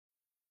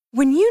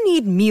When you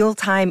need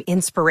mealtime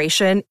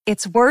inspiration,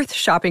 it's worth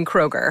shopping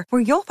Kroger,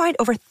 where you'll find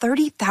over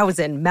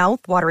 30,000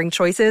 mouth-watering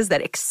choices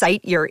that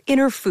excite your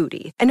inner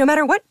foodie. And no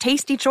matter what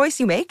tasty choice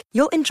you make,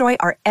 you'll enjoy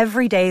our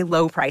everyday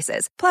low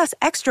prices, plus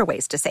extra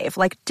ways to save,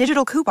 like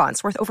digital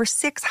coupons worth over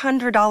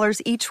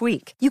 $600 each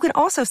week. You can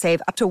also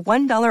save up to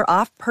 $1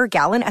 off per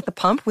gallon at the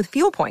pump with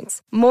fuel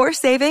points. More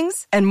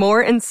savings and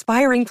more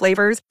inspiring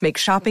flavors make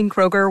shopping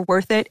Kroger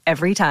worth it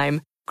every time.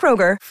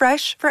 Kroger,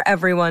 fresh for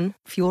everyone.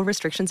 Fuel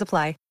restrictions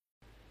apply.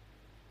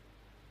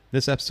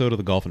 This episode of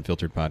the Golf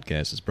Unfiltered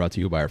podcast is brought to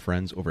you by our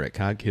friends over at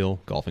Cog Hill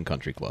Golf and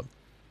Country Club.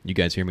 You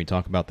guys hear me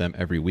talk about them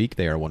every week.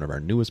 They are one of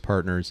our newest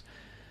partners.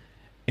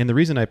 And the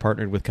reason I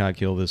partnered with Cog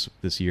Hill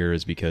this year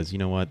is because, you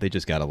know what, they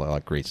just got a lot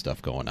of great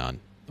stuff going on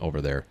over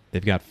there.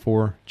 They've got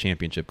 4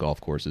 championship golf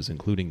courses,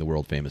 including the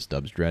world-famous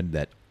Dubs Dread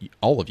that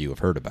all of you have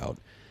heard about.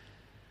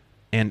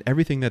 And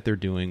everything that they're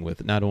doing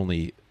with not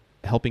only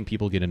helping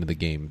people get into the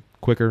game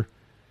quicker,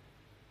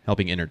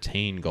 helping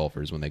entertain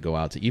golfers when they go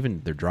out to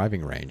even their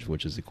driving range,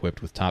 which is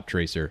equipped with Top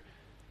Tracer,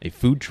 a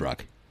food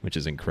truck, which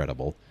is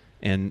incredible,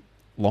 and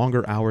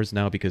longer hours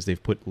now because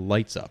they've put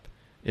lights up.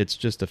 It's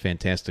just a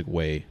fantastic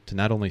way to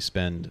not only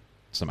spend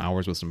some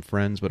hours with some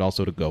friends, but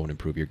also to go and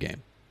improve your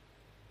game.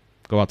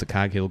 Go out to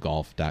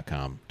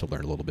coghillgolf.com to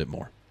learn a little bit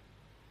more.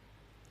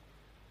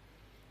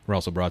 We're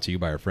also brought to you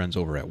by our friends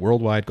over at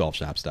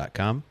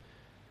worldwidegolfshops.com.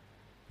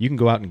 You can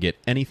go out and get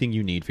anything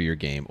you need for your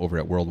game over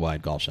at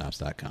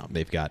worldwidegolfshops.com.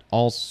 They've got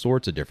all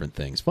sorts of different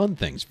things, fun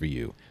things for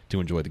you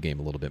to enjoy the game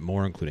a little bit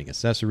more, including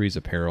accessories,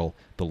 apparel,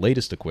 the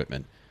latest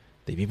equipment.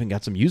 They've even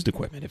got some used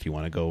equipment if you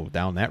want to go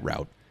down that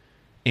route,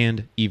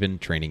 and even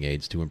training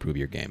aids to improve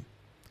your game.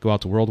 Go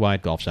out to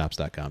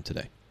worldwidegolfshops.com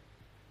today.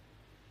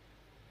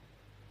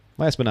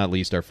 Last but not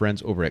least, our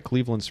friends over at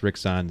Cleveland,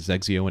 Srixon,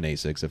 Zexio, and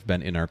Asics have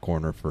been in our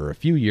corner for a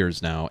few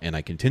years now, and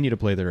I continue to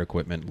play their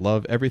equipment,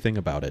 love everything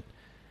about it.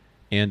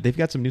 And they've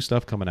got some new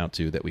stuff coming out,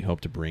 too, that we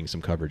hope to bring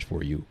some coverage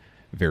for you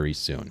very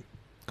soon.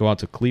 Go out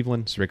to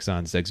Cleveland,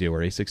 Srixon, Zexio, or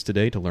Asics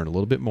today to learn a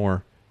little bit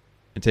more.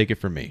 And take it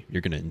from me.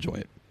 You're going to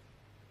enjoy it.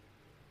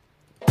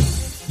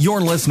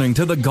 You're listening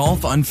to the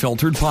Golf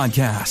Unfiltered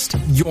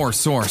podcast, your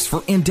source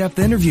for in-depth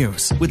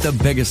interviews with the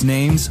biggest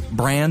names,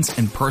 brands,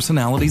 and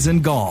personalities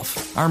in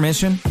golf. Our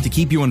mission? To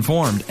keep you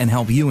informed and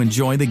help you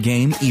enjoy the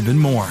game even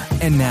more.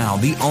 And now,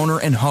 the owner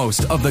and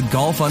host of the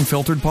Golf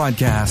Unfiltered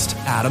podcast,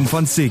 Adam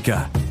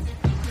Fonseca.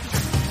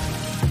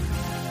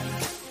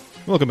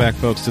 Welcome back,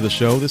 folks, to the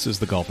show. This is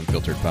the Golf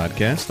Unfiltered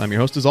podcast. I'm your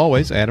host, as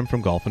always, Adam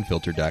from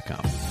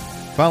golfunfiltered.com.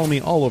 Follow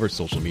me all over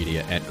social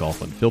media at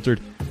Golf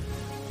Unfiltered.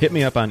 Hit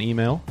me up on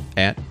email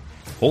at,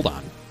 hold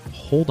on,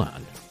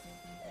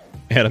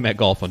 Adam at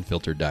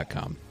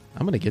golfunfiltered.com.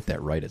 I'm going to get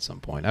that right at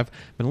some point. I've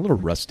been a little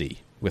rusty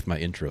with my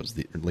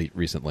intros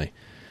recently.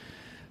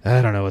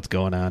 I don't know what's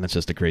going on. It's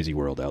just a crazy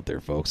world out there,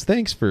 folks.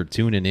 Thanks for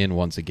tuning in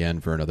once again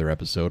for another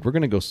episode. We're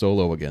going to go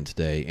solo again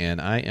today,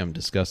 and I am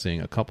discussing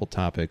a couple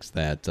topics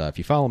that, if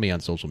you follow me on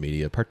social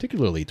media,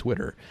 particularly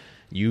Twitter,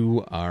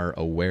 you are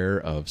aware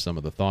of some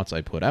of the thoughts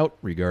I put out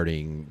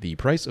regarding the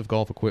price of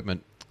golf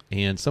equipment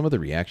and some of the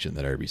reaction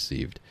that I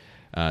received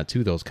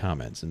to those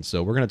comments. And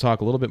so we're going to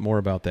talk a little bit more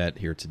about that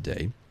here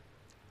today.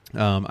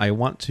 I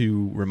want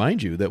to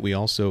remind you that we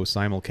also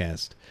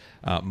simulcast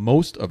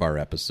most of our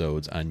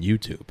episodes on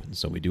YouTube. And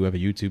so we do have a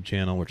YouTube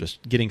channel. We're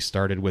just getting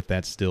started with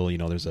that still. You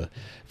know, there's a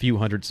few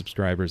hundred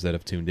subscribers that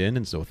have tuned in,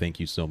 and so thank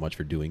you so much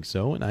for doing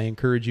so, and I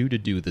encourage you to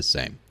do the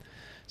same.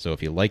 So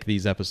if you like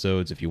these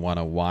episodes, if you want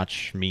to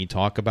watch me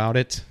talk about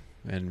it,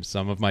 and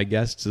some of my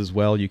guests as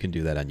well, you can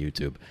do that on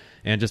YouTube.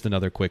 And just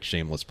another quick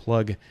shameless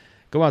plug,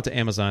 go out to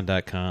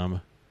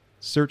Amazon.com,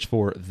 search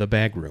for The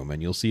Bag Room,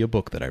 and you'll see a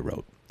book that I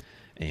wrote.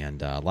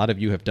 And a lot of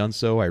you have done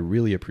so. I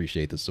really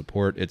appreciate the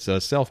support. It's a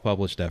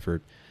self-published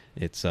effort.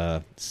 It's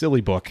a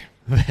silly book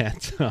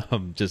that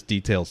just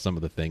details some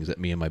of the things that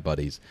me and my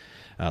buddies,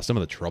 some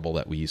of the trouble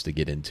that we used to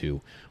get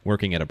into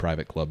working at a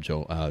private club,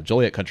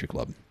 Joliet Country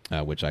Club,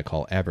 which I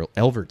call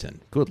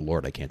Elverton. Good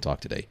Lord, I can't talk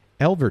today.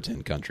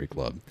 Elverton Country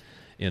Club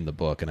in the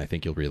book, and I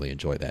think you'll really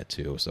enjoy that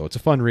too. So it's a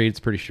fun read. It's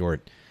pretty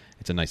short.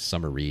 It's a nice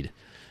summer read.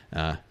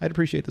 I'd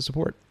appreciate the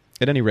support.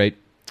 At any rate,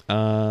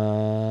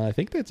 I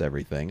think that's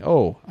everything.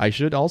 Oh, I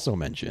should also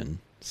mention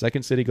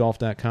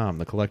SecondCityGolf.com,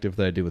 the collective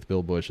that I do with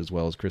Bill Bush as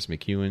well as Chris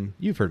McEwen.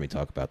 You've heard me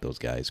talk about those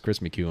guys. Chris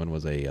McEwen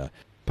was a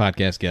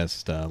podcast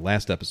guest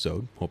last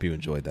episode. Hope you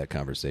enjoyed that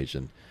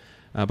conversation.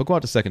 But go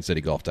out to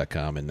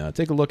SecondCityGolf.com and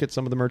take a look at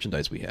some of the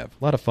merchandise we have.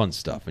 A lot of fun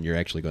stuff, and you're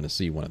actually going to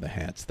see one of the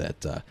hats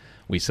that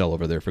we sell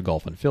over there for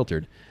Golf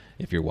Unfiltered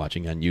if you're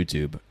watching on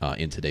YouTube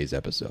in today's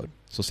episode.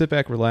 So sit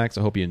back, relax.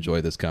 I hope you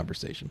enjoy this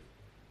conversation.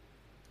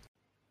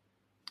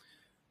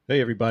 Hey,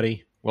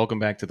 everybody. Welcome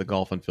back to the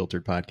Golf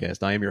Unfiltered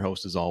podcast. I am your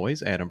host, as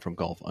always, Adam from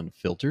Golf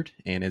Unfiltered.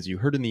 And as you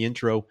heard in the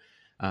intro,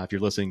 if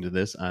you're listening to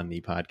this on the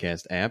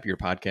podcast app, your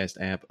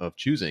podcast app of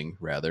choosing,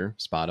 rather,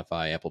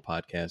 Spotify, Apple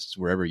Podcasts,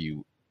 wherever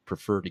you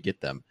prefer to get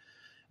them.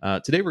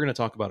 Today, we're going to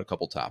talk about a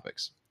couple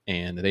topics.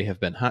 And they have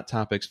been hot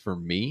topics for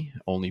me,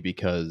 only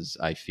because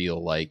I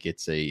feel like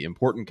it's an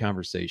important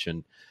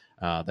conversation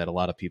that a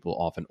lot of people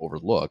often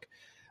overlook.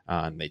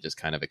 and they just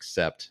kind of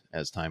accept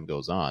as time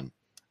goes on.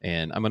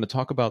 And I'm going to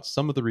talk about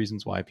some of the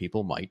reasons why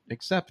people might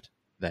accept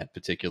that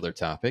particular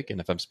topic.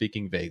 And if I'm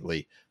speaking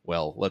vaguely,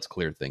 well, let's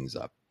clear things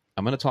up.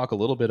 I'm going to talk a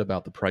little bit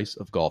about the price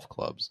of golf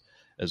clubs,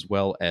 as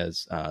well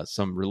as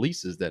some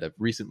releases that have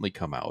recently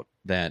come out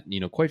that,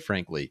 quite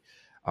frankly,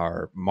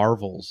 are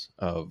marvels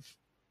of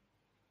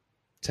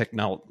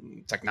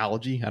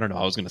technology. I don't know.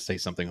 I was going to say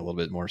something a little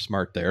bit more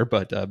smart there,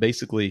 but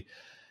basically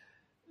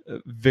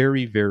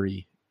very,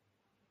 very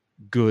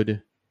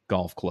good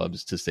golf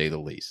clubs, to say the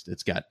least.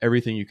 It's got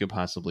everything you could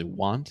possibly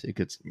want.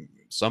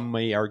 Some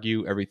may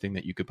argue everything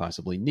that you could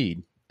possibly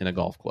need in a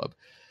golf club.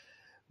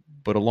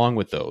 But along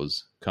with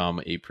those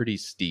come a pretty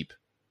steep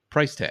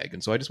price tag.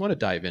 And so I just want to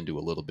dive into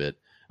a little bit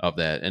of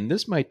that. And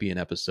this might be an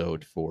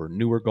episode for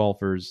newer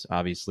golfers.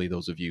 Obviously,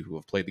 those of you who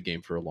have played the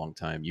game for a long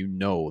time, you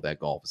know that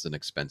golf is an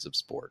expensive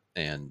sport.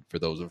 And for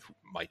those of who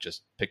might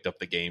just picked up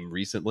the game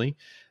recently,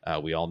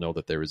 we all know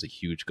that there was a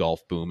huge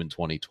golf boom in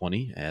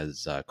 2020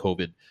 as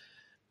COVID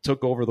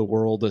took over the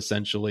world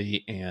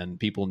essentially, and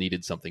people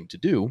needed something to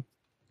do.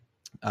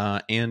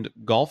 And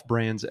golf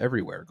brands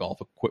everywhere,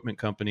 golf equipment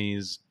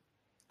companies,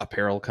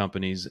 apparel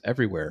companies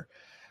everywhere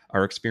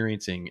are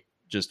experiencing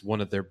just one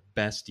of their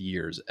best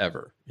years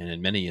ever. And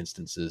in many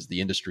instances,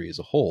 the industry as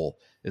a whole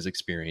is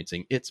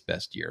experiencing its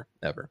best year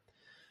ever.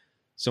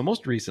 So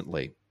most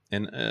recently,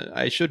 and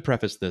I should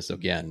preface this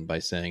again by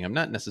saying I'm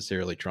not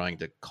necessarily trying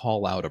to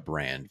call out a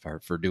brand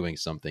for doing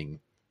something,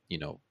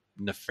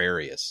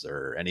 nefarious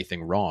or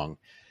anything wrong.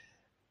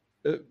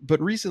 But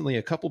recently,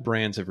 a couple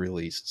brands have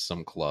released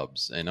some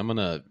clubs, and I'm going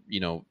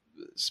to,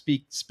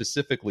 speak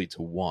specifically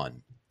to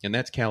one, and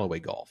that's Callaway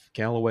Golf.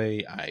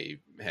 Callaway, I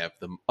have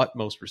the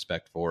utmost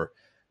respect for.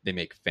 They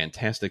make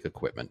fantastic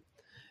equipment.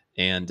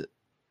 And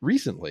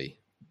recently,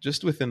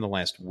 just within the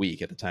last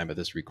week at the time of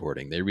this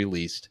recording, they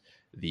released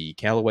the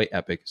Callaway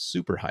Epic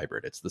Super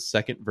Hybrid. It's the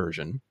second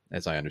version,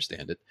 as I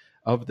understand it,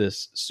 of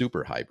this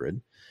Super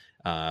Hybrid,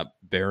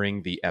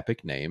 bearing the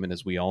Epic name. And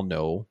as we all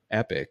know,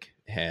 Epic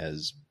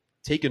has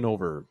taken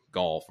over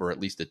golf, or at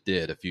least it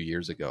did a few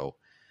years ago,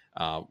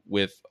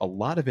 with a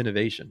lot of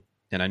innovation.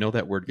 And I know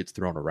that word gets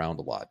thrown around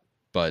a lot,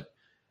 but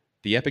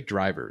the Epic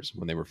drivers,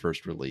 when they were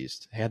first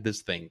released, had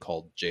this thing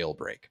called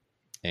Jailbreak.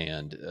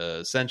 And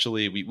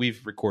essentially,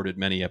 we've recorded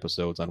many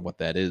episodes on what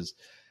that is.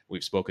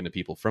 We've spoken to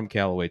people from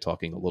Callaway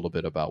talking a little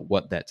bit about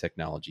what that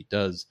technology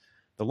does.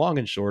 The long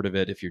and short of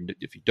it, if you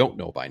don't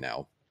know by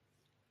now,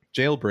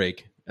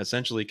 Jailbreak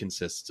essentially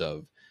consists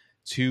of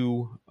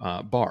two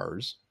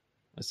bars,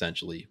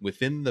 essentially,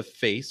 within the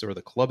face or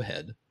the club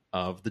head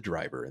of the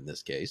driver in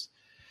this case.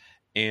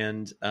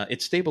 And it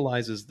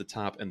stabilizes the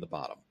top and the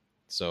bottom.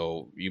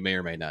 So you may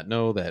or may not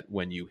know that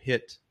when you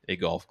hit a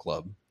golf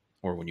club,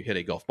 or when you hit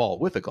a golf ball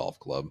with a golf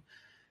club,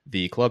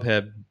 the club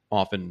head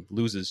often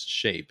loses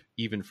shape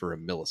even for a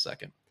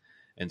millisecond.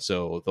 And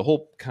so the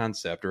whole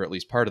concept, or at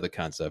least part of the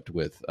concept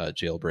with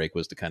Jailbreak,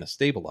 was to kind of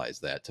stabilize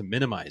that, to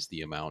minimize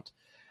the amount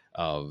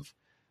of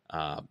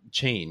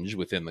change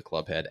within the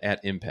club head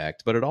at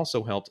impact. But it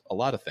also helped a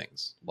lot of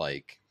things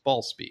like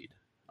ball speed,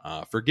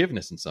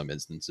 forgiveness in some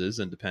instances,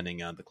 and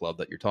depending on the club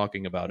that you're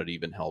talking about, it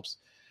even helps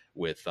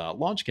with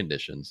launch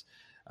conditions.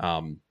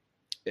 And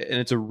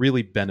it's a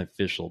really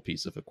beneficial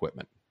piece of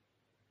equipment.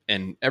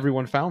 And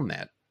everyone found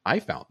that. I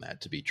found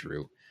that to be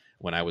true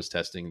when I was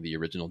testing the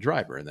original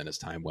driver. And then as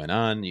time went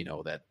on,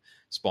 that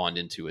spawned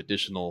into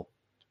additional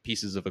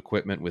pieces of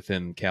equipment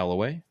within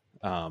Callaway.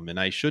 And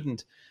I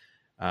shouldn't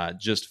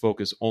just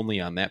focus only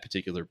on that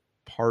particular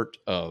part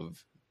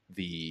of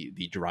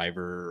the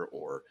driver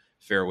or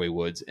fairway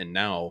woods. And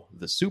now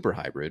the Super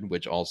Hybrid,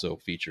 which also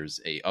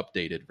features a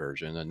updated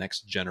version, a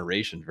next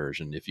generation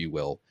version, if you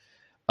will,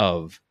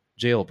 of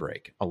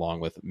Jailbreak, along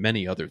with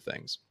many other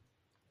things.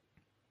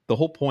 The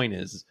whole point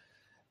is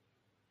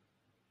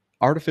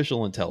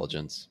artificial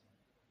intelligence,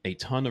 a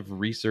ton of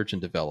research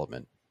and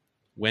development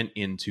went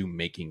into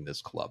making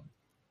this club.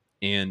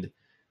 And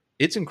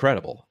it's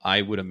incredible.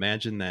 I would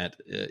imagine that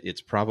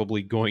it's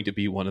probably going to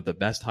be one of the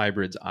best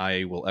hybrids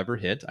I will ever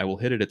hit. I will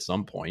hit it at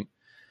some point,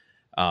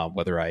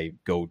 whether I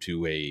go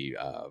to a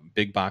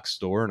big box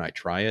store and I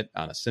try it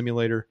on a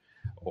simulator,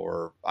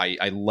 or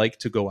I like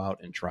to go out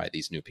and try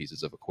these new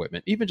pieces of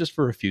equipment, even just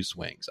for a few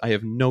swings. I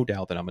have no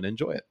doubt that I'm going to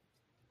enjoy it.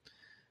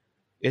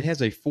 It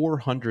has a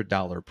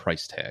 $400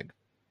 price tag.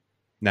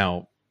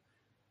 Now,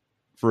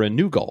 for a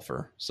new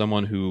golfer,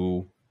 someone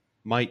who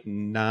might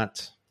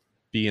not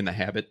be in the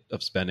habit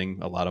of spending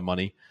a lot of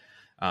money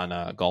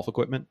on golf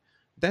equipment,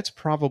 that's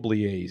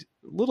probably a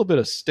little bit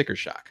of sticker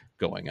shock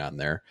going on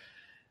there.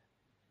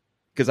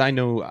 Because I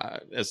know,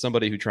 as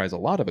somebody who tries a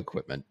lot of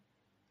equipment,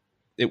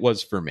 it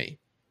was for me.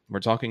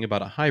 We're talking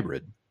about a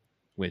hybrid,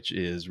 which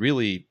is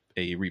really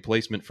a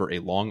replacement for a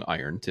long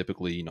iron,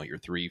 typically, your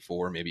 3,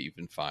 4, maybe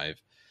even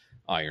 5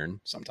 iron,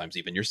 sometimes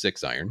even your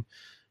 6 iron.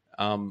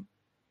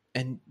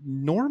 And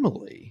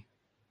normally,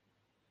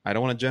 I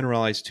don't want to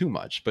generalize too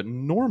much, but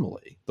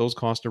normally those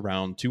cost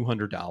around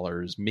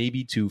 $200,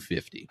 maybe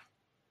 $250.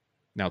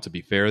 Now, to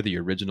be fair, the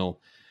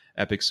original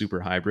Epic Super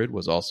Hybrid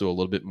was also a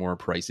little bit more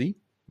pricey,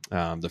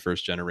 The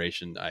first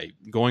generation,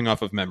 going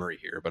off of memory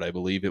here, but I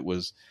believe it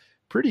was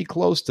pretty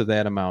close to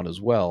that amount as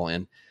well.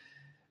 And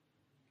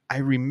I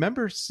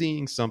remember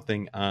seeing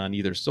something on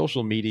either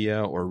social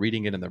media or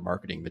reading it in their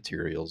marketing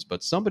materials,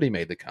 but somebody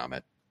made the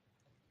comment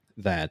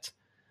that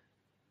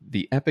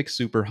the Epic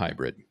Super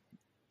Hybrid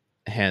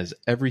has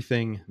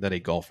everything that a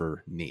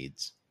golfer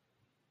needs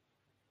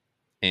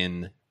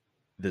in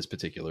this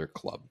particular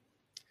club.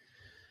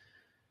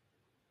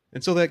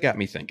 And so that got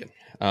me thinking.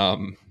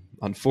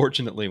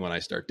 Unfortunately, when I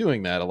start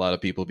doing that, a lot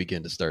of people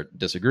begin to start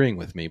disagreeing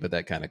with me, but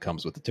that kind of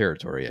comes with the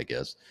territory, I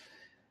guess.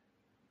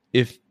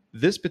 If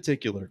this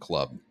particular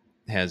club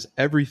has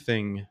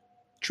everything,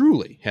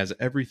 truly has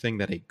everything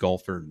that a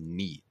golfer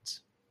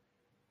needs,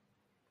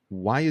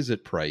 why is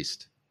it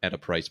priced at a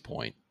price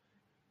point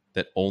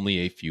that only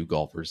a few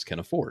golfers can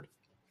afford?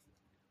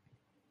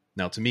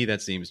 Now, to me,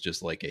 that seems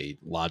just like a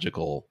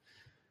logical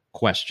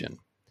question.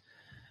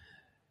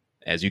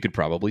 As you could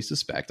probably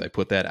suspect, I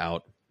put that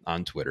out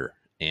on Twitter,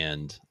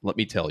 and let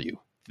me tell you,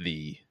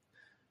 the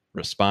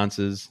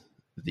responses,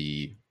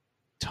 the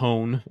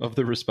tone of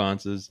the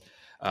responses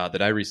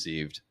that I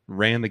received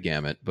ran the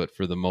gamut, but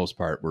for the most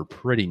part were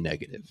pretty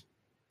negative.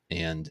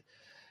 And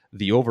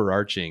the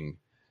overarching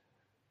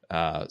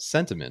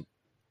sentiment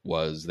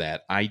was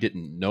that I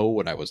didn't know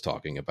what I was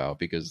talking about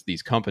because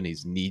these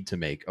companies need to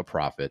make a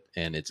profit,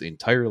 and it's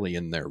entirely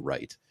in their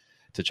right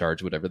to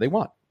charge whatever they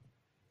want.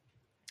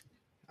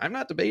 I'm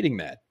not debating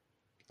that.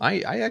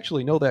 I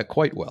actually know that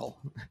quite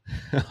well.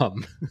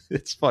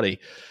 It's funny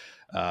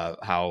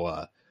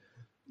how,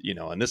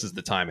 and this is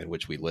the time in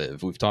which we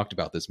live. We've talked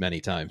about this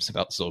many times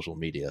about social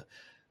media.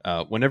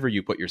 Whenever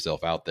you put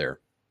yourself out there,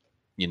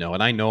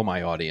 and I know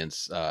my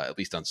audience, at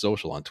least on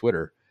social, on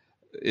Twitter,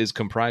 is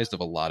comprised of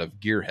a lot of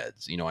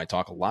gearheads. I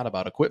talk a lot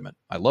about equipment.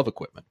 I love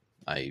equipment.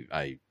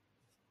 It's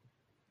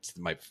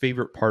my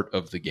favorite part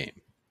of the game.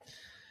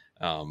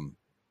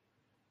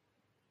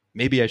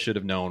 Maybe I should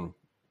have known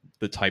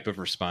the type of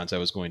response I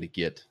was going to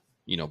get,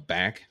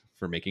 back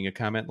for making a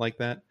comment like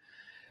that.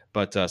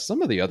 But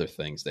some of the other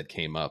things that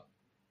came up,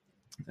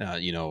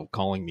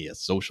 calling me a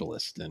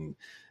socialist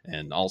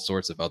and all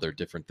sorts of other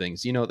different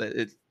things,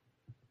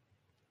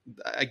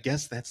 I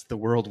guess that's the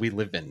world we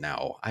live in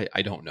now.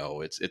 I don't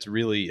know. It's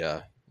really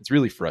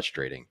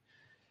frustrating.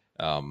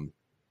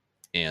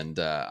 And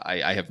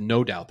I have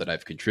no doubt that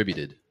I've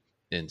contributed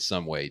in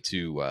some way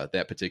to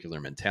that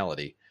particular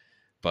mentality.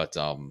 But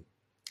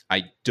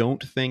I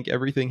don't think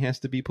everything has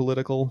to be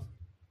political.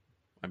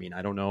 I mean,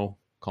 I don't know.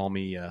 Call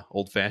me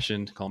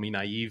old-fashioned, call me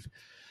naive.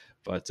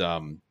 But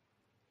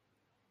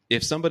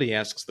if somebody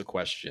asks the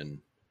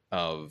question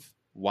of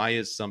why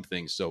is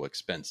something so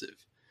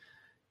expensive,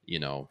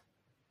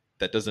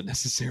 that doesn't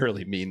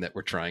necessarily mean that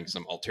we're trying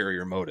some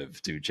ulterior motive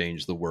to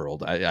change the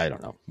world. I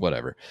don't know,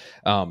 whatever.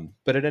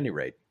 But at any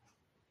rate,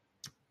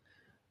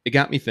 it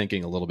got me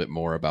thinking a little bit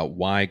more about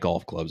why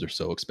golf clubs are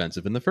so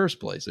expensive in the first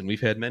place. And we've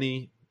had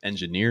many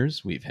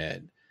engineers, we've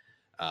had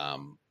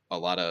a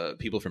lot of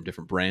people from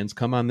different brands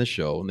come on this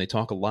show, and they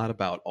talk a lot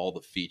about all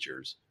the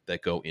features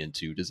that go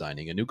into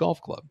designing a new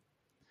golf club.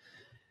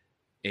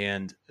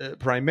 And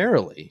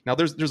primarily, now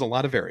there's a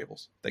lot of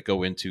variables that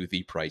go into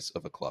the price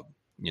of a club,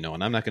 and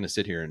I'm not going to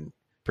sit here and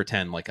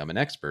pretend like I'm an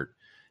expert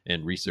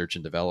in research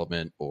and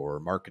development or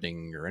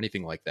marketing or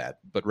anything like that,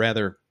 but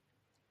rather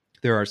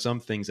there are some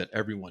things that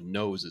everyone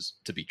knows is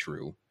to be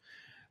true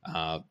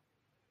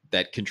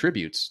that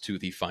contributes to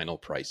the final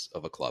price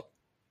of a club.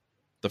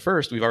 The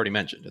first we've already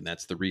mentioned, and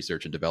that's the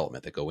research and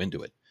development that go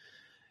into it.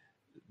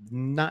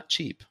 Not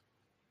cheap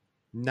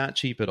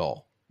at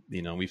all.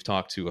 We've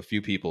talked to a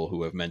few people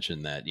who have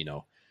mentioned that,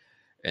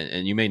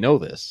 and you may know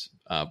this,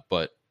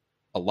 but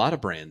a lot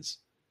of brands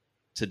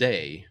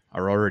today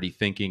are already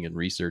thinking and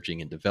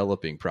researching and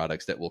developing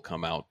products that will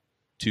come out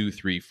 2,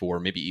 3,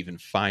 4, maybe even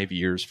 5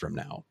 years from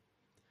now.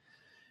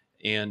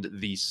 And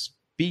the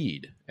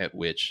speed at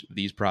which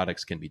these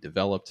products can be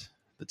developed,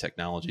 the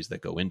technologies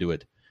that go into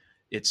it,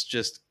 it's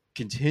just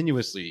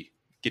continuously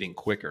getting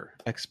quicker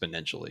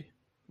exponentially,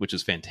 which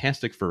is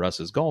fantastic for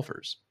us as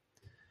golfers.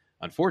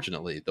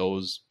 Unfortunately,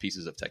 those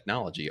pieces of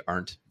technology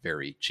aren't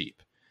very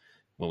cheap.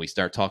 When we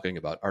start talking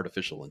about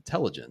artificial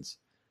intelligence,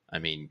 I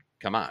mean,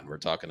 come on, we're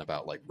talking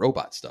about like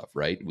robot stuff,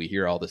 right? We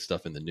hear all this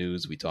stuff in the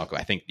news.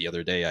 I think the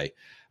other day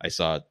I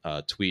saw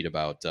a tweet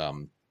about,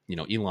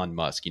 Elon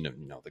Musk,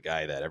 the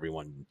guy that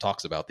everyone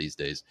talks about these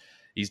days.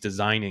 He's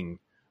designing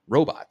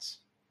robots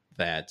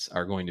that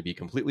are going to be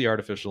completely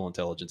artificial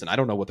intelligence. And I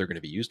don't know what they're going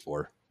to be used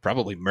for.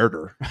 Probably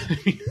murder.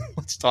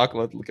 Let's talk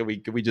about, can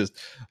we just,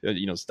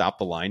 stop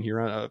the line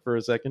here for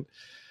a second?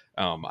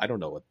 I don't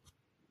know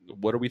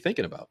what are we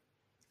thinking about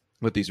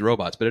with these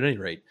robots, but at any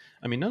rate,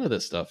 I mean, none of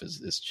this stuff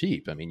is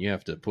cheap. I mean, you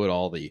have to put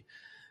all the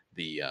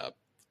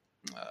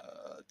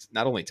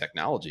not only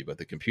technology, but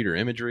the computer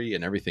imagery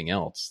and everything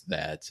else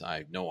that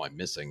I know I'm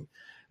missing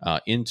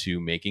into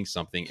making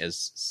something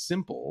as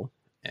simple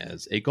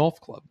as a golf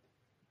club.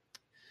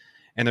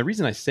 And the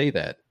reason I say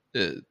that,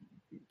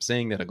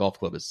 saying that a golf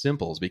club is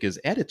simple, is because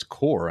at its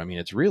core, I mean,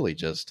 it's really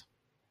just,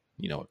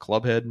 a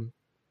club head,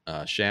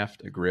 a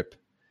shaft, a grip,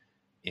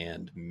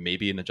 and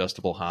maybe an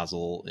adjustable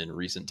hosel in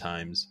recent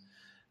times.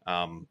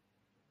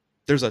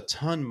 There's a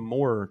ton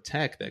more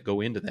tech that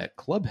go into that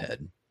club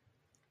head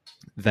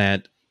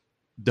that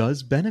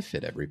does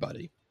benefit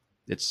everybody.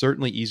 It's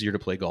certainly easier to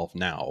play golf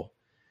now,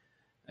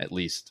 at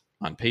least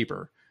on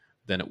paper,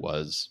 than it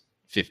was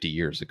 50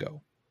 years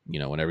ago,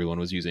 when everyone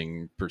was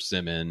using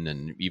persimmon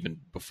and even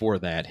before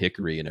that,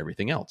 hickory and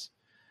everything else.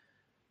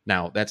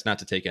 Now, that's not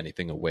to take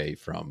anything away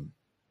from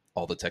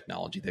all the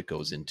technology that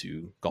goes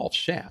into golf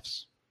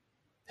shafts.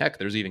 Heck,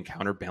 there's even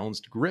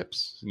counterbalanced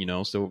grips,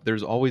 so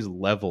there's always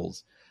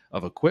levels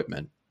of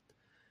equipment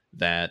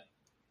that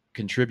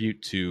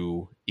contribute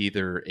to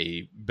either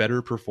a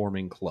better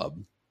performing club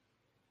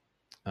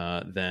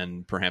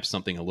than perhaps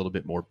something a little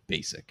bit more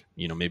basic,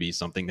 maybe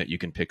something that you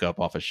can pick up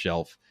off a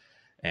shelf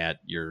at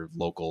your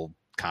local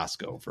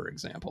Costco, for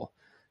example.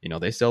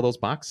 They sell those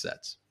box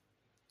sets.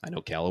 I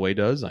know Callaway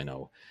does. I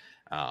know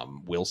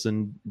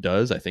Wilson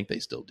does. I think they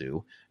still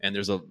do. And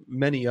there's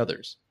many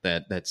others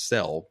that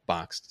sell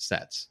boxed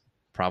sets,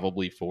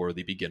 probably for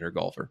the beginner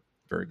golfer,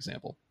 for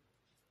example.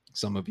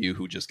 Some of you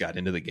who just got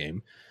into the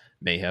game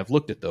may have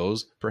looked at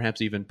those,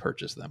 perhaps even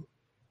purchased them.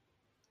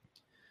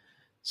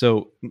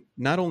 So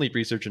not only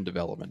research and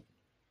development,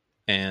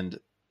 and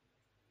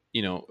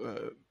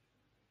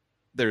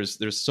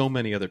there's so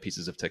many other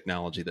pieces of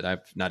technology that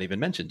I've not even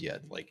mentioned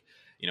yet, like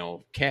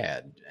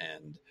CAD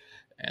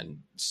and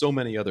so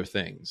many other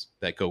things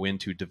that go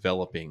into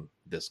developing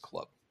this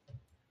club.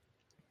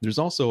 There's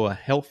also a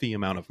healthy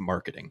amount of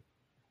marketing.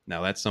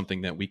 Now, that's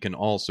something that we can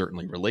all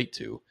certainly relate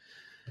to.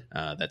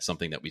 That's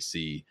something that we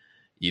see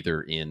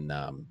either in,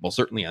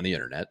 certainly on the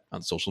internet,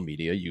 on social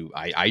media.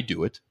 I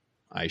do it.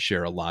 I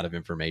share a lot of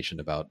information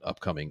about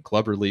upcoming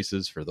club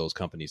releases for those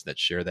companies that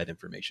share that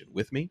information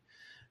with me.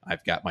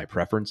 I've got my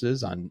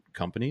preferences on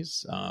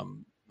companies.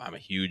 I'm a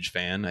huge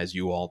fan, as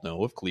you all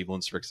know, of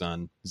Cleveland,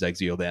 Srixon,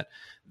 Xexio,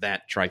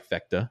 that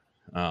trifecta.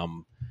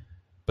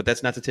 But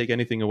that's not to take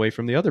anything away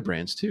from the other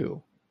brands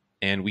too.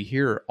 And we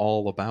hear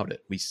all about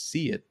it. We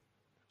see it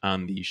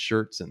on the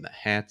shirts and the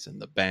hats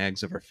and the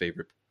bags of our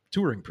favorite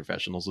touring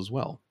professionals as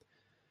well.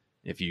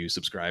 If you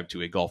subscribe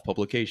to a golf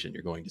publication,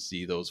 you're going to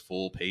see those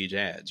full page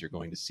ads. You're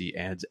going to see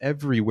ads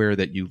everywhere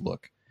that you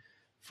look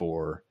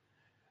for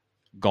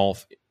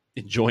golf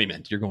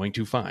enjoyment. You're going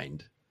to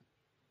find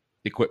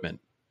equipment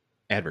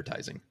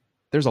advertising.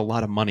 There's a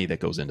lot of money that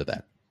goes into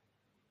that.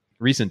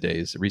 Recent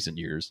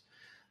years,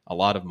 a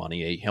lot of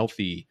money, a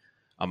healthy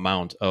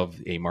amount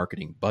of a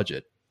marketing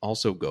budget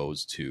also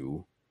goes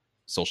to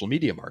social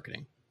media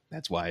marketing.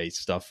 That's why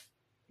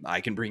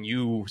I can bring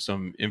you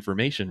some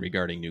information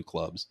regarding new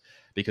clubs,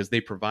 because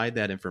they provide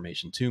that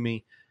information to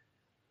me.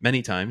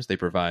 Many times they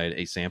provide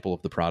a sample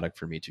of the product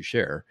for me to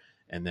share,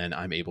 and then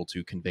I'm able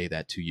to convey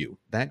that to you.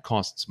 That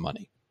costs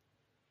money.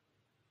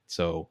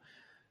 So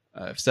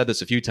I've said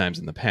this a few times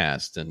in the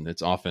past, and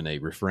it's often a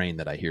refrain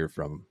that I hear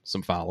from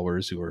some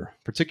followers who are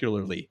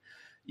particularly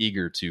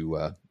eager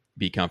to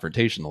be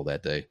confrontational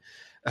that day.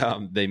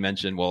 They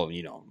mention, well,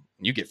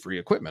 you get free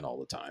equipment all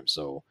the time,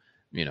 so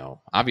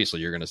obviously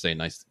you're going to say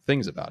nice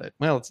things about it.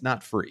 Well, it's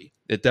not free.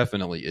 It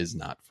definitely is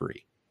not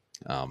free.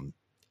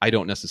 I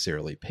don't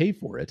necessarily pay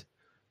for it,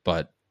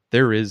 but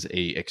there is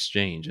a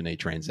exchange and a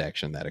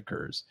transaction that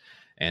occurs.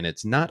 And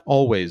it's not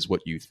always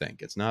what you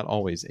think. It's not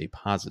always a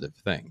positive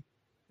thing.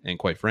 And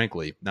quite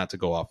frankly, not to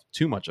go off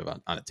too much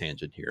on a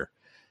tangent here,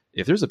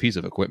 if there's a piece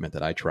of equipment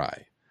that I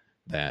try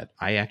that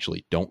I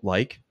actually don't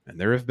like, and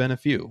there have been a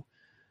few,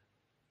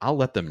 I'll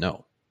let them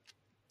know.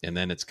 And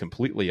then it's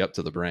completely up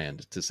to the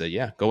brand to say,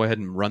 yeah, go ahead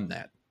and run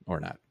that or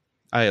not.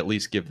 I at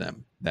least give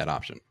them that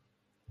option.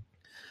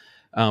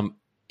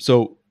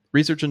 So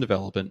research and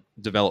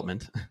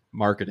development,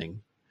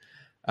 marketing.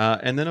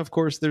 And then, of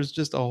course, there's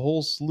just a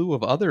whole slew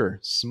of other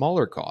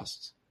smaller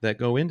costs that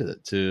go into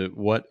it to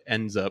what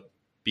ends up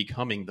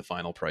becoming the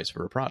final price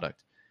for a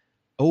product.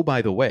 Oh,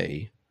 by the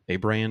way, a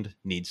brand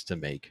needs to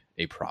make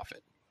a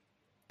profit.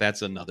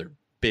 That's another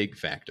big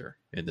factor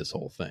in this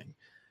whole thing.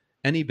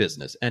 Any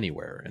business,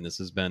 anywhere, and this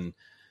has been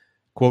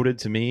quoted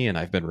to me, and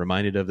I've been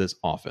reminded of this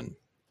often,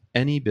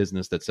 any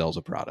business that sells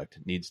a product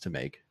needs to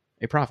make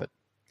a profit.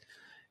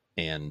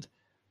 And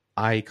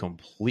I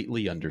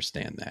completely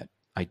understand that.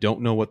 I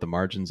don't know what the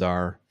margins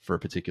are for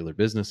particular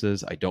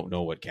businesses. I don't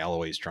know what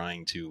Callaway's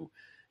trying to,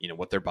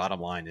 what their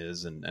bottom line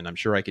is. And I'm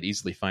sure I could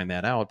easily find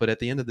that out. But at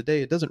the end of the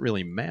day, it doesn't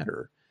really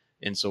matter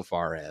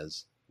insofar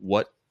as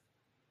what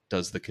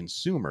does the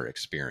consumer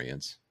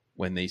experience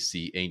when they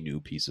see a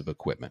new piece of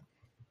equipment.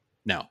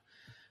 Now,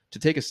 to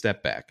take a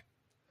step back,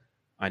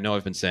 I know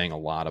I've been saying a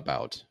lot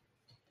about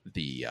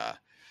the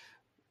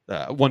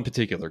one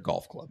particular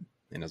golf club.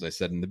 And as I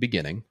said in the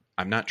beginning,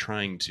 I'm not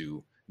trying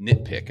to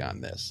nitpick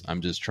on this.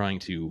 I'm just trying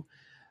to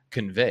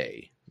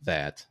convey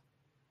that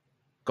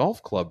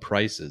golf club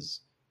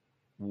prices,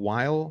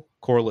 while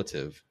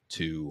correlative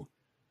to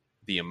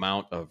the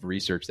amount of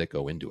research that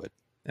go into it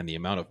and the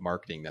amount of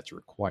marketing that's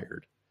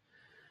required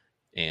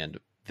and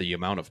the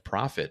amount of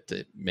profit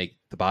to make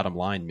the bottom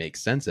line make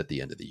sense at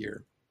the end of the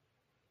year,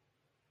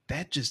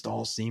 that just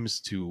all seems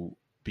to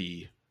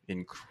be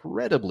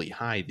incredibly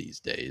high these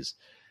days,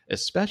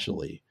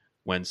 especially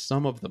when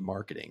some of the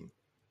marketing,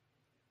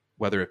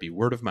 whether it be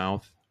word of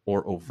mouth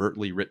or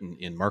overtly written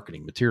in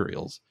marketing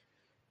materials,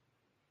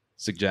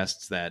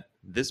 suggests that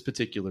this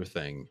particular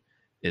thing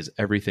is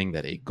everything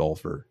that a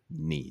golfer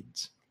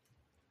needs.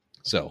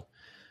 So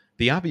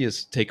the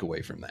obvious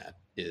takeaway from that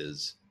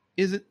is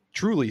it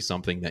truly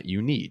something that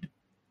you need?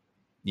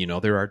 You know,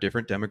 there are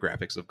different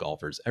demographics of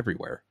golfers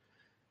everywhere.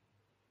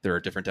 There are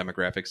different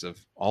demographics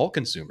of all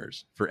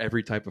consumers for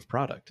every type of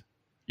product.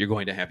 You're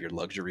going to have your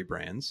luxury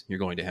brands, you're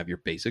going to have your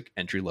basic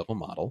entry-level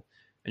model,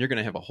 and you're going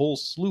to have a whole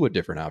slew of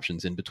different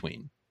options in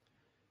between.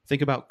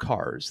 Think about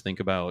cars, think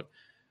about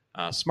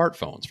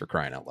smartphones, for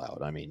crying out loud.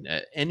 I mean,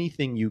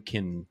 anything you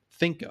can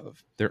think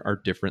of, there are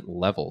different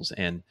levels.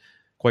 And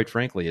quite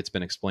frankly, it's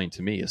been explained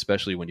to me,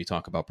 especially when you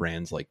talk about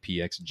brands like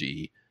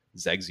PXG,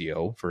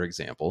 Zexio, for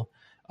example,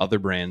 other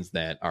brands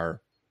that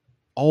are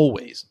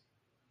always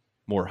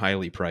more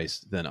highly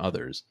priced than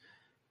others.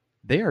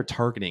 They are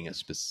targeting a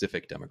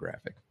specific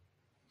demographic.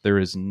 There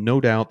is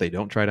no doubt, they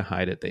don't try to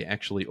hide it. They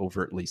actually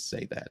overtly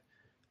say that.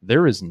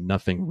 There is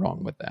nothing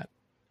wrong with that.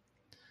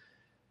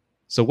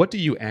 So what do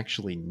you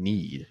actually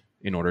need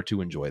in order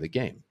to enjoy the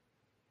game?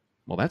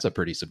 Well, that's a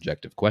pretty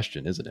subjective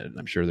question, isn't it? And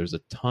I'm sure there's a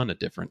ton of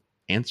different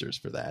answers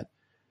for that.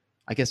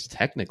 I guess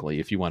technically,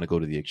 if you want to go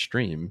to the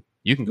extreme,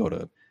 you can go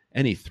to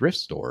any thrift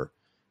store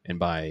and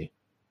buy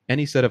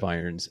any set of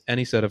irons,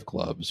 any set of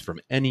clubs from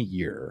any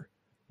year,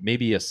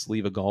 maybe a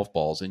sleeve of golf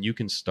balls, and you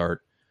can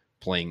start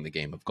playing the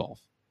game of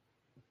golf.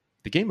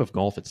 The game of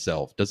golf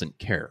itself doesn't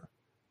care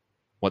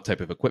what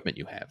type of equipment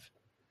you have.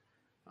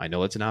 I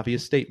know it's an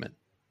obvious statement,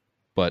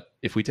 but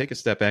if we take a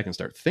step back and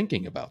start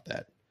thinking about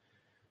that,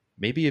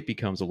 maybe it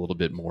becomes a little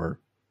bit more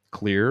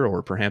clear,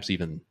 or perhaps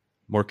even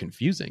more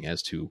confusing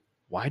as to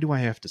why do I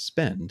have to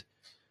spend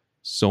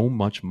so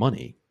much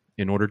money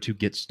in order to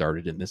get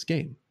started in this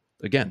game?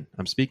 Again,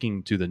 I'm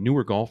speaking to the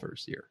newer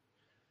golfers here.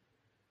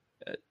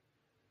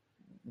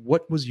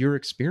 What was your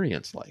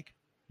experience like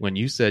when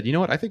you said, you know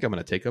what, I think I'm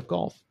going to take up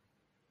golf?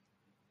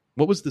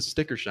 What was the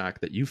sticker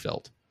shock that you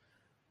felt?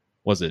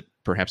 Was it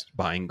perhaps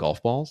buying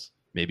golf balls?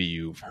 Maybe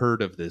you've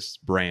heard of this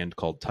brand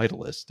called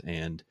Titleist,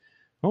 and,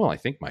 oh, I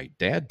think my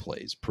dad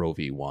plays Pro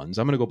V1s.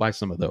 I'm going to go buy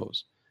some of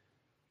those.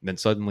 And then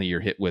suddenly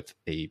you're hit with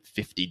a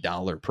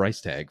 $50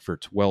 price tag for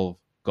 12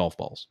 golf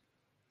balls.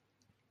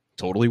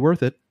 Totally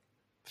worth it.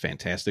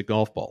 Fantastic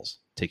golf balls,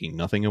 taking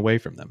nothing away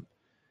from them.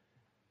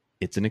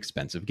 It's an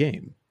expensive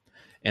game.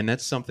 And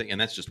that's something,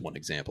 and that's just one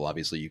example.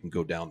 Obviously, you can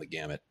go down the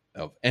gamut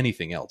of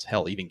anything else.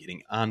 Hell, even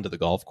getting onto the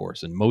golf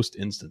course in most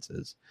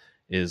instances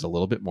is a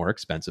little bit more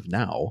expensive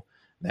now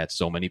that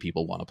so many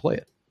people want to play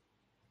it.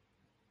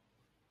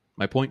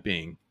 My point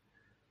being,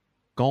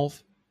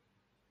 golf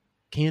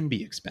can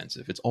be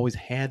expensive. It's always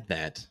had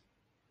that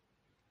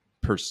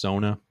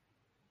persona,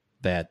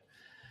 that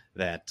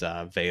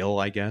veil,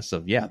 I guess,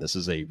 of, yeah, this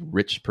is a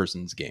rich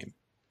person's game.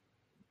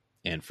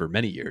 And for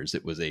many years,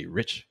 it was a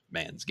rich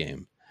man's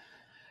game.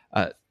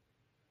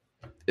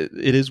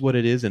 It is what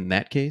it is in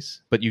that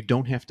case, but you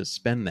don't have to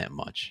spend that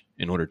much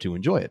in order to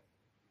enjoy it.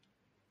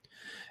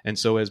 And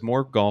so as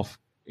more golf,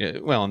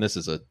 well, and this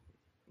is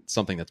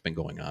something that's been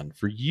going on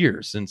for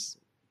years, since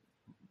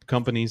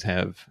companies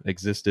have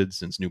existed,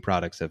 since new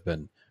products have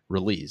been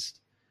released,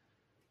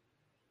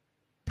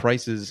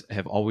 prices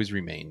have always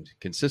remained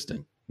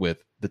consistent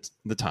with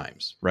the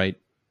times, right?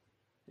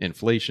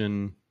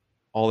 Inflation,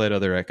 all that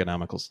other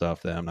economical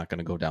stuff that I'm not going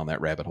to go down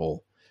that rabbit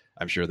hole.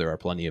 I'm sure there are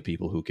plenty of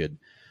people who could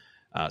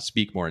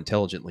speak more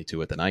intelligently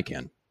to it than I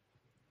can.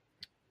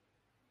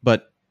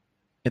 But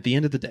at the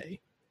end of the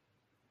day,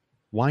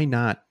 why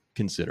not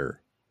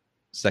consider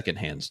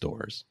secondhand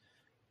stores?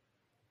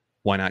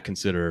 Why not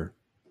consider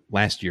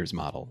last year's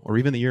model, or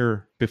even the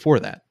year before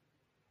that?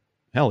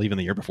 Hell, even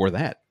the year before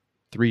that,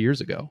 3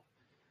 years ago.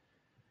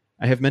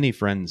 I have many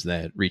friends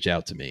that reach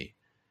out to me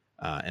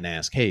and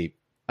ask, hey,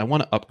 I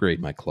want to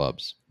upgrade my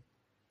clubs.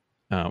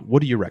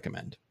 What do you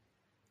recommend?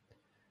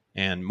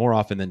 And more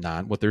often than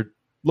not, what they're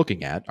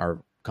looking at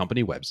are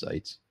company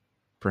websites,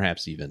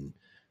 perhaps even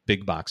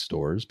big box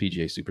stores,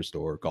 PGA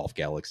Superstore, Golf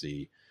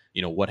Galaxy,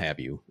 what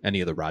have you,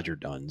 any of the Roger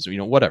Dunns, or,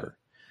 whatever.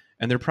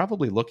 And they're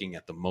probably looking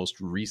at the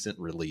most recent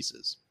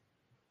releases,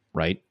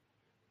 right?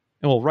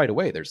 And well, right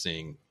away they're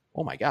seeing,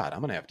 oh my God, I'm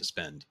going to have to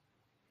spend,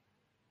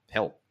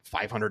 hell,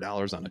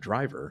 $500 on a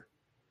driver.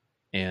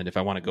 And if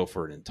I want to go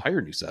for an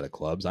entire new set of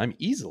clubs, I'm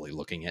easily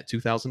looking at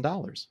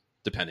 $2,000,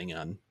 depending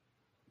on,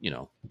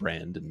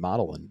 brand and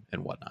model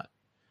and whatnot.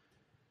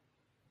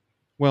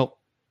 Well,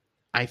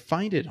 I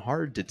find it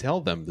hard to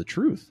tell them the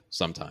truth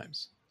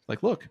sometimes.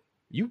 Like, look,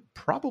 you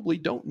probably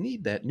don't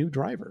need that new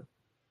driver.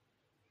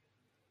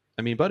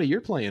 I mean, buddy,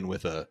 you're playing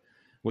with a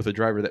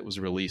driver that was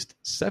released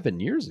 7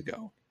 years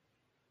ago.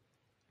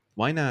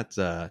 Why not,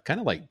 kind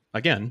of like,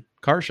 again,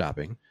 car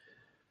shopping,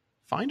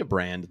 find a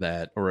brand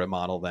that, or a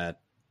model that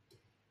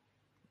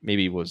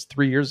maybe was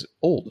 3 years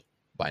old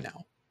by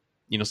now,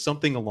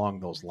 something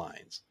along those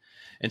lines.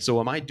 And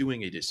so am I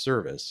doing a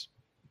disservice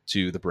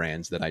to the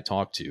brands that I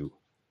talk to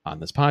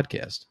on this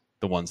podcast,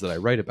 the ones that I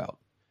write about?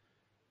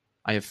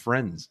 I have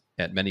friends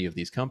at many of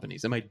these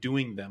companies. Am I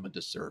doing them a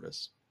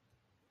disservice?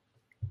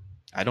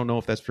 I don't know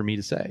if that's for me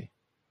to say.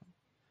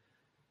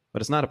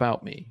 But it's not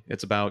about me.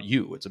 It's about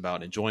you. It's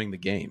about enjoying the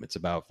game. It's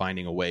about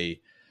finding a way,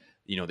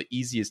 the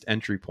easiest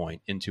entry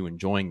point into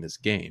enjoying this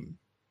game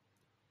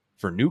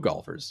for new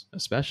golfers,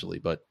 especially,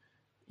 but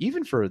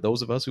even for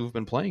those of us who have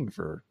been playing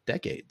for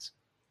decades.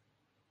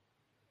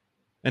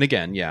 And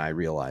again, yeah, I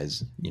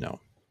realize,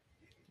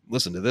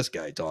 listen to this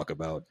guy talk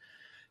about,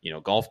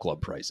 golf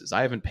club prices.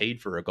 I haven't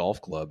paid for a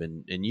golf club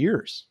in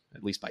years,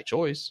 at least by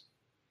choice.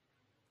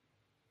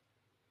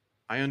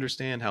 I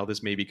understand how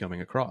this may be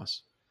coming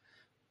across.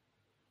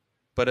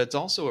 But it's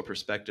also a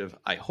perspective,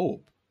 I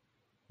hope,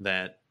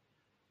 that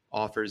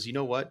offers,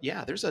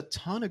 yeah, there's a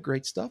ton of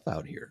great stuff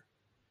out here.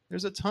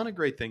 There's a ton of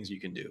great things you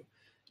can do.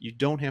 You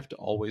don't have to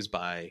always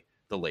buy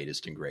the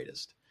latest and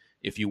greatest.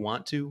 If you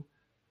want to,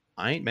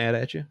 I ain't mad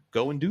at you.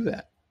 Go and do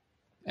that.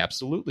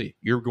 Absolutely.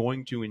 You're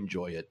going to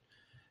enjoy it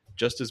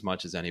just as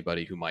much as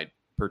anybody who might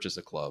purchase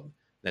a club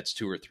that's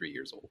 2 or 3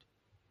 years old.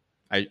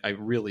 I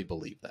really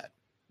believe that.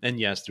 And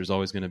yes, there's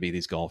always going to be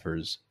these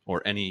golfers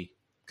or any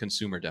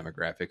consumer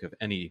demographic of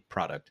any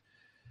product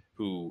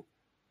who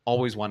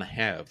always want to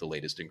have the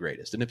latest and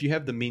greatest. And if you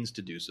have the means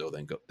to do so,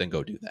 then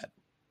go do that.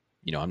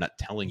 I'm not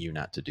telling you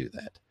not to do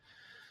that.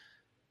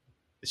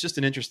 It's just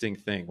an interesting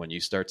thing when you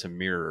start to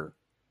mirror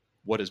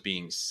what is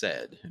being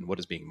said and what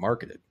is being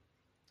marketed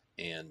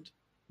and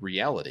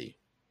reality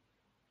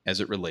as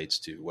it relates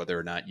to whether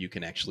or not you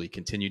can actually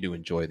continue to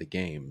enjoy the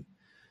game,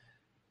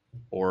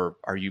 or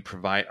are you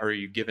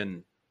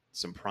given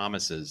some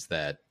promises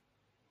that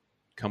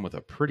come with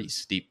a pretty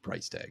steep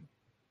price tag.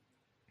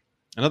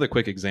 Another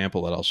quick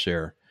example that I'll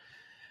share.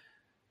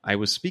 I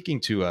was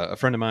speaking to a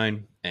friend of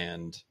mine,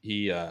 and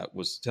he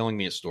was telling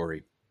me a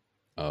story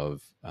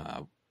of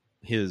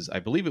I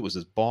believe it was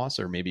his boss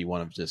or maybe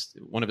one of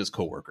his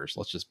coworkers.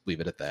 Let's just leave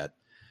it at that,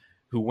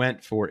 who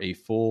went for a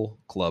full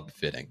club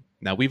fitting.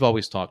 Now, we've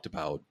always talked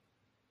about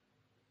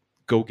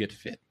go get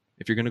fit.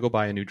 If you're going to go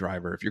buy a new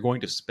driver, if you're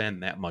going to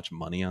spend that much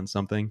money on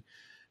something,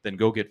 then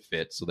go get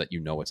fit so that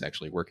it's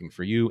actually working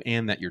for you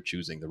and that you're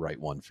choosing the right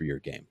one for your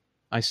game.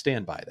 I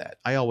stand by that.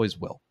 I always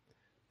will.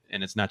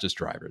 And it's not just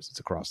drivers. It's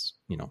across,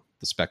 the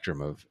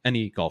spectrum of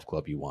any golf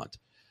club you want.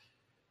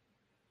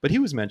 But he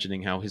was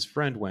mentioning how his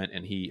friend went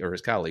and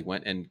his colleague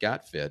went and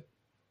got fit,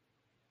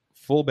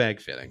 full bag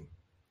fitting.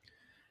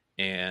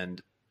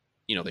 And,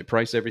 they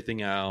price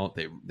everything out.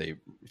 They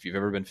if you've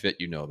ever been fit,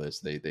 this.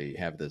 They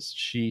have this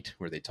sheet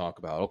where they talk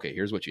about, okay,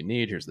 here's what you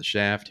need. Here's the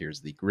shaft. Here's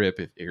the grip.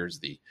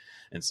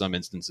 In some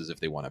instances,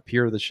 if they want to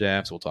pier the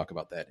shafts, we'll talk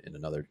about that in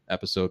another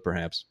episode,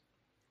 perhaps.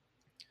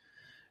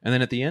 And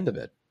then at the end of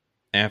it,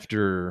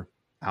 after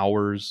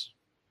hours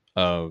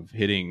of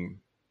hitting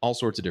all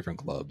sorts of different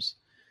clubs,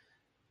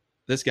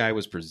 this guy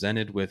was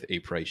presented with a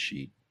price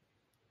sheet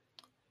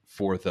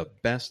for the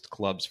best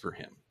clubs for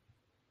him,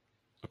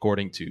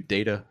 according to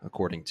data,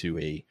 according to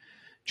a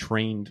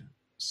trained,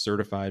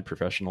 certified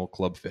professional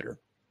club fitter.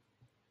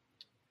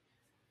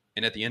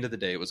 And at the end of the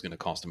day, it was going to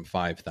cost him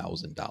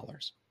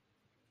 $5,000.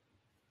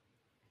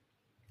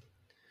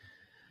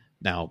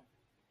 Now,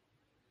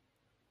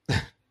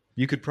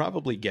 you could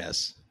probably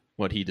guess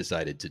what he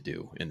decided to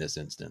do in this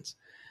instance.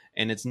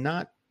 And it's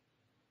not,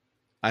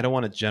 I don't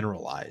want to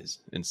generalize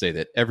and say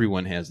that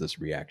everyone has this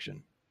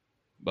reaction,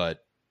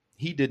 but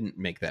he didn't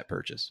make that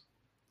purchase.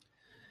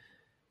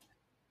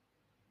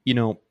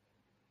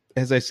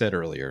 As I said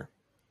earlier,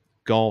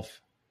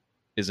 golf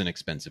is an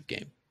expensive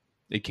game.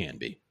 It can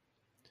be.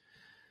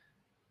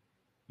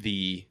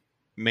 The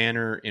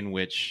manner in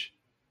which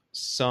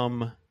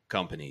some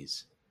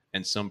companies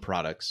and some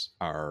products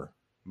are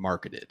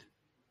marketed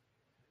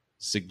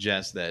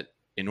suggests that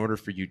in order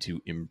for you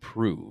to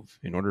improve,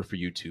 in order for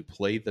you to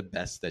play the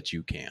best that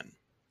you can,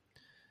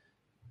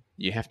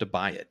 you have to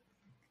buy it.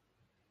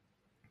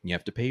 You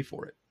have to pay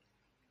for it.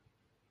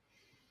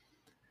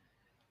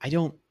 I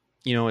don't,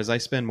 as I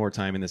spend more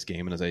time in this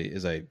game and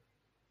as I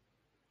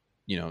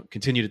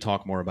continue to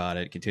talk more about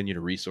it, continue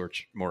to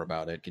research more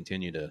about it,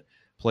 continue to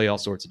play all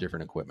sorts of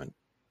different equipment,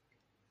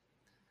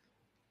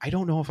 I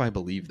don't know if I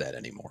believe that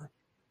anymore.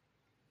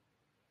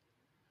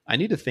 I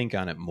need to think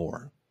on it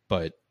more,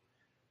 but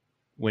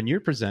when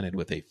you're presented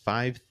with a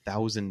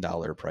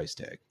 $5,000 price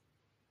tag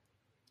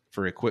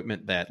for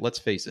equipment that, let's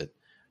face it,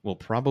 will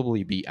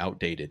probably be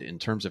outdated in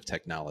terms of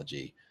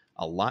technology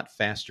a lot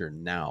faster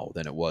now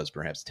than it was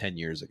perhaps 10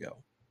 years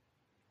ago,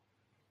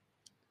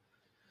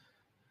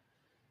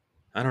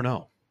 I don't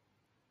know.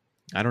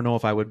 I don't know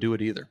if I would do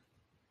it either.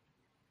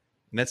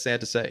 And that's sad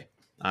to say,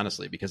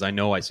 honestly, because I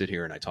know I sit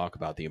here and I talk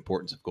about the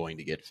importance of going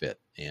to get fit.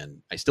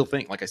 And I still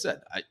think, like I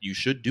said, you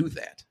should do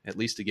that, at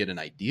least to get an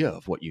idea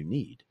of what you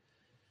need.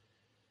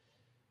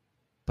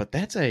 But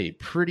that's a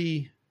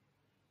pretty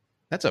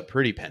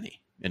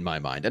penny in my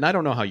mind. And I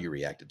don't know how you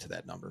reacted to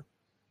that number.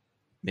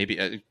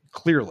 Maybe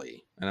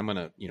clearly, and I'm going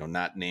to,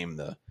 not name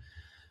the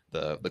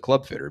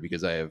club fitter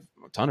because I have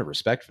a ton of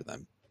respect for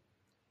them.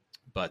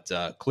 But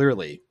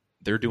clearly,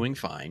 they're doing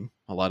fine.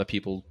 A lot of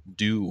people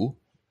do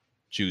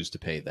choose to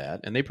pay that,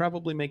 and they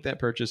probably make that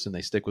purchase and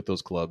they stick with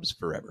those clubs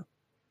forever.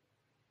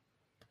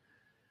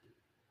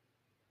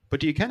 But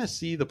do you kind of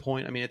see the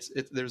point? I mean,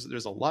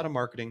 there's a lot of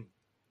marketing.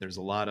 There's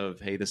a lot of,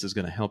 hey, this is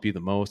going to help you the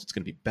most. It's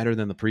going to be better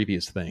than the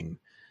previous thing.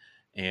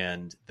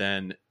 And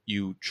then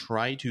you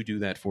try to do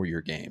that for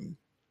your game,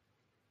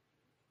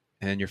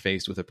 and you're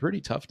faced with a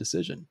pretty tough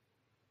decision.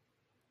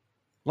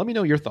 Let me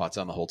know your thoughts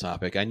on the whole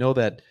topic. I know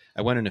that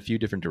I went in a few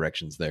different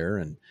directions there,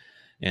 and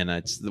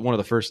it's one of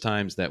the first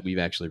times that we've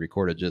actually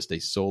recorded just a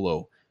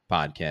solo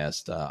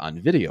podcast on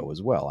video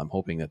as well. I'm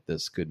hoping that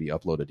this could be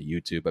uploaded to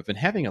YouTube. I've been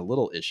having a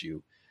little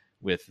issue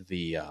with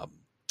the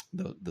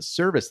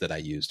service that I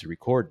use to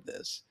record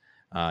this.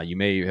 You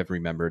may have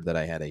remembered that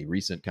I had a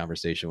recent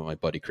conversation with my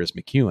buddy Chris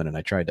McEwen, and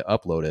I tried to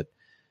upload it.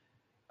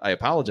 I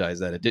apologize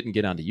that it didn't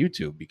get onto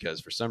YouTube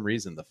because for some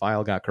reason the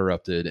file got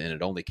corrupted and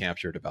it only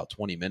captured about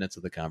 20 minutes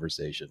of the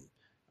conversation.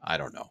 I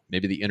don't know.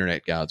 Maybe the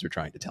internet gods are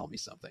trying to tell me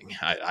something.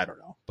 I don't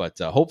know. But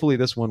hopefully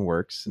this one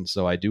works. And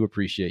so I do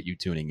appreciate you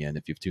tuning in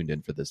if you've tuned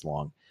in for this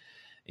long.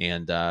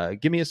 And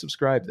give me a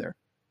subscribe there.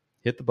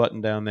 Hit the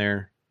button down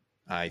there.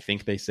 I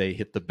think they say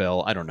hit the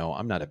bell. I don't know.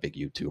 I'm not a big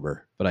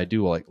YouTuber, but I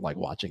do like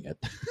watching it.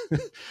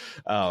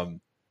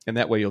 And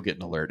that way you'll get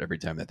an alert every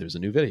time that there's a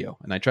new video.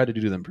 And I try to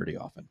do them pretty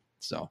often.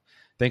 So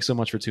thanks so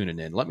much for tuning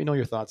in. Let me know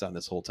your thoughts on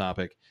this whole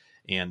topic.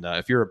 And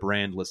if you're a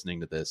brand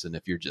listening to this, and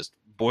if you're just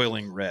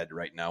boiling red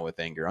right now with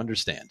anger,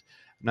 understand.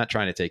 I'm not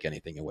trying to take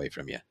anything away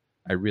from you.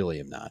 I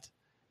really am not.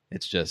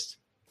 It's just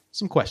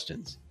some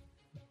questions.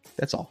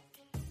 That's all.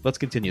 Let's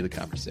continue the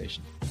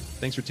conversation.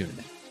 Thanks for tuning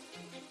in.